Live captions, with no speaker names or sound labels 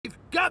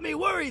Got me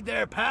worried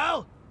there,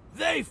 pal.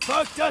 They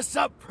fucked us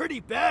up pretty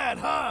bad,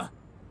 huh?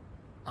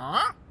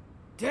 Huh?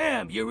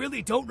 Damn, you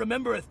really don't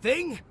remember a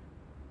thing?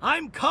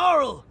 I'm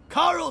Carl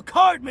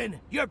Cardman,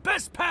 your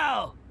best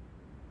pal.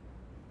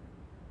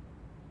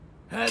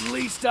 At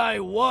least I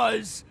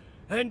was,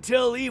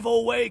 until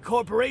Evil Way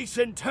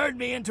Corporation turned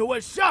me into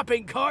a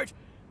shopping cart.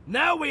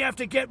 Now we have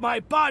to get my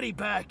body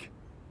back.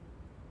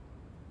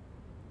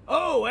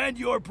 Oh, and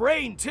your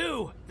brain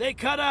too. They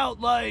cut out,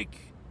 like,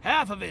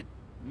 half of it.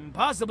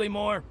 Possibly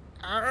more.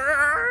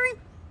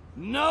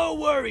 No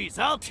worries,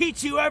 I'll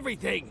teach you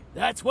everything.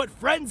 That's what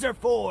friends are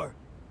for.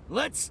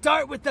 Let's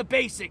start with the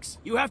basics.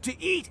 You have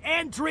to eat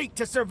and drink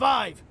to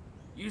survive.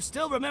 You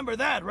still remember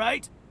that,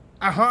 right?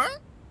 Uh-huh.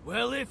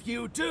 Well, if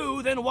you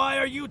do, then why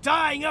are you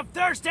dying of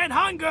thirst and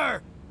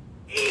hunger?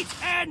 Eat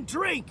and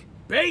drink.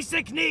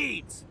 Basic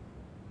needs.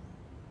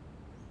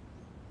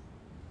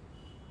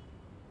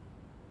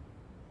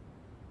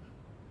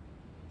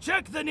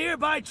 Check the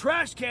nearby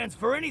trash cans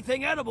for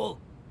anything edible.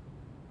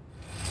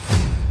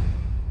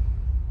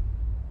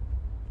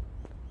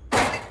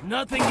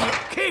 Nothing to...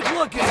 Keep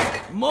looking!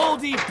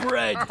 Moldy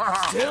bread.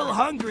 Still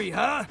hungry,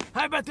 huh?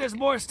 I bet there's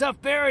more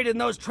stuff buried in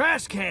those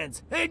trash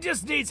cans. It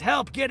just needs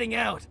help getting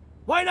out.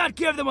 Why not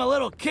give them a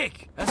little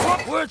kick? That's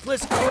what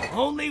worthless...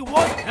 Only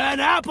one... An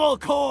apple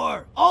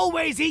core!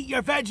 Always eat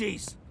your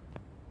veggies.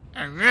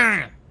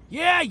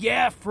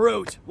 Yeah,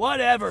 fruit.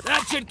 Whatever.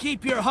 That should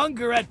keep your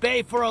hunger at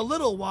bay for a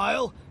little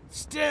while.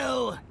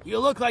 Still, you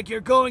look like you're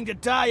going to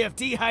die of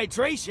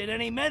dehydration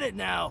any minute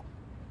now.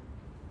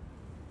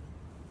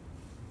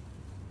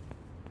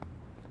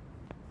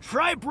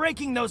 Try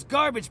breaking those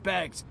garbage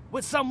bags.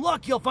 With some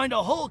luck, you'll find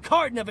a whole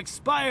carton of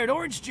expired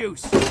orange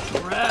juice.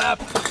 Scrap!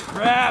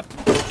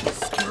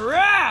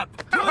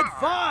 Good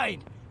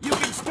find! You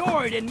can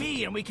store it in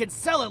me and we can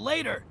sell it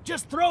later.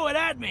 Just throw it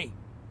at me.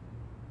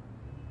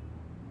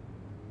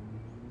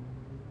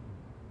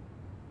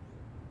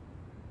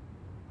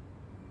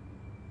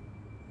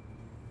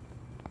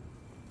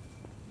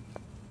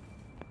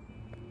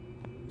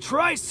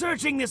 Try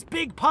searching this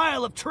big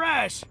pile of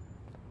trash.